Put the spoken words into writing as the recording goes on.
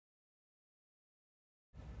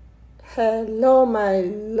Hello my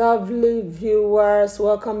lovely viewers,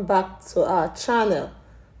 welcome back to our channel.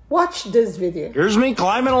 Watch this video. Here's me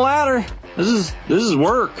climbing a ladder. This is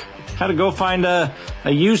work. Had to go find a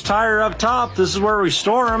used tire up top. This is where we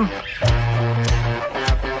store them.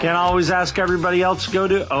 Can't always ask everybody else to go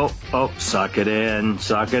do. Oh, suck it in.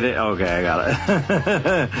 Okay, I got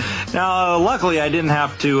it. Now, luckily, I didn't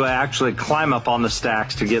have to actually climb up on the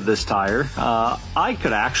stacks to get this tire. I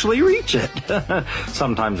could actually reach it.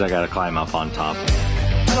 Sometimes I gotta climb up on top.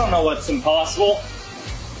 I don't know what's impossible.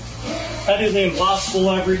 I do the impossible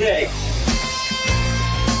every day.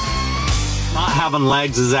 Not having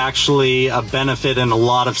legs is actually a benefit in a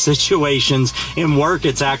lot of situations. In work,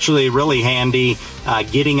 it's actually really handy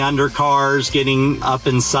getting under cars, getting up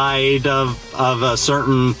inside of a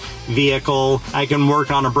certain vehicle. I can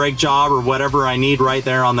work on a brake job or whatever I need right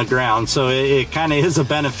there on the ground. So it kind of is a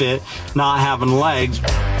benefit not having legs.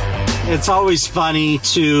 It's always funny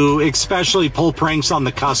to especially pull pranks on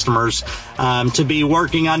the customers, to be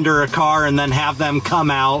working under a car and then have them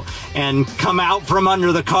come out from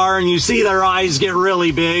under the car and you see their eyes get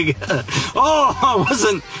really big. Oh,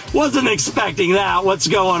 I wasn't expecting that. What's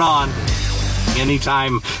going on?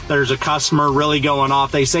 Anytime there's a customer really going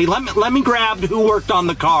off, they say, let me grab who worked on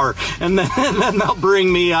the car, and then they'll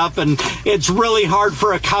bring me up, and it's really hard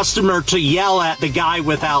for a customer to yell at the guy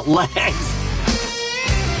without legs.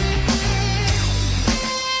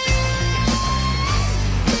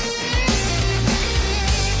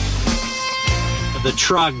 The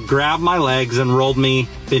truck grabbed my legs and rolled me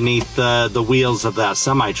beneath the wheels of that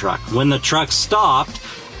semi-truck. When the truck stopped,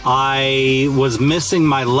 I was missing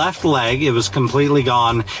my left leg. It was completely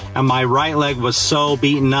gone, and my right leg was so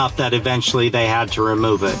beaten up that eventually they had to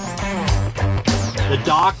remove it. The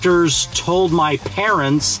doctors told my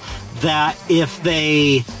parents that if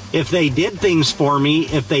they did things for me,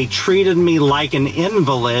 if they treated me like an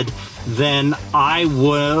invalid, then I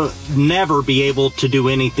would never be able to do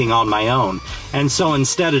anything on my own. And so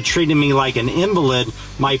instead of treating me like an invalid,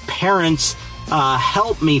 my parents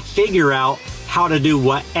helped me figure out how to do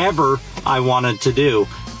whatever I wanted to do.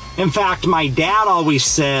 In fact, my dad always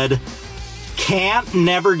said, can't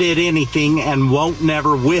never did anything and won't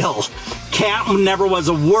never will. Can't never was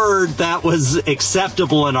a word that was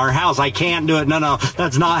acceptable in our house. I can't do it. No,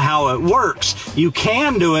 that's not how it works. You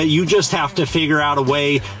can do it. You just have to figure out a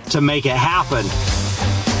way to make it happen.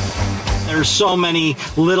 There's so many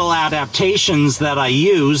little adaptations that I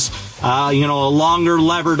use. A longer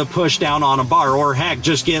lever to push down on a bar, or heck,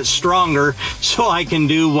 just get stronger so I can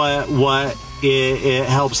do what it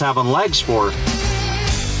helps having legs for.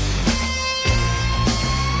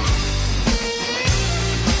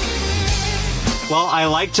 Well, I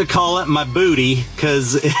like to call it my booty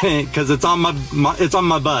because it's on my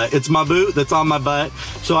butt. It's my boot that's on my butt,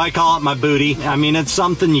 so I call it my booty. I mean, it's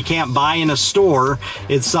something you can't buy in a store.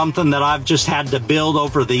 It's something that I've just had to build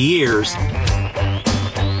over the years.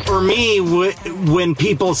 For me, when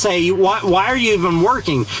people say, why are you even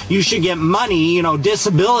working? You should get money,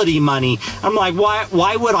 disability money. I'm like,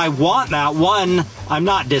 why would I want that? One, I'm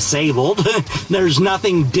not disabled. There's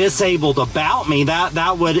nothing disabled about me.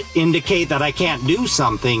 That would indicate that I can't do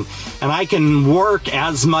something. And I can work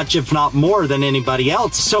as much, if not more, than anybody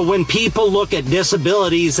else. So when people look at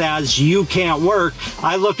disabilities as you can't work,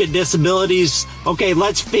 I look at disabilities, okay,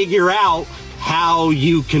 let's figure out how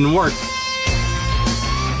you can work.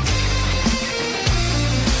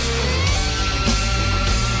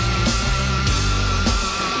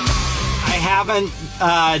 I haven't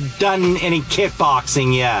done any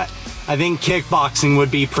kickboxing yet. I think kickboxing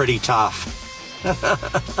would be pretty tough.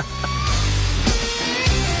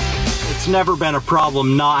 It's never been a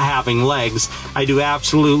problem not having legs. I do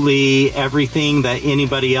absolutely everything that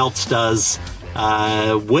anybody else does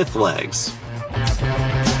with legs.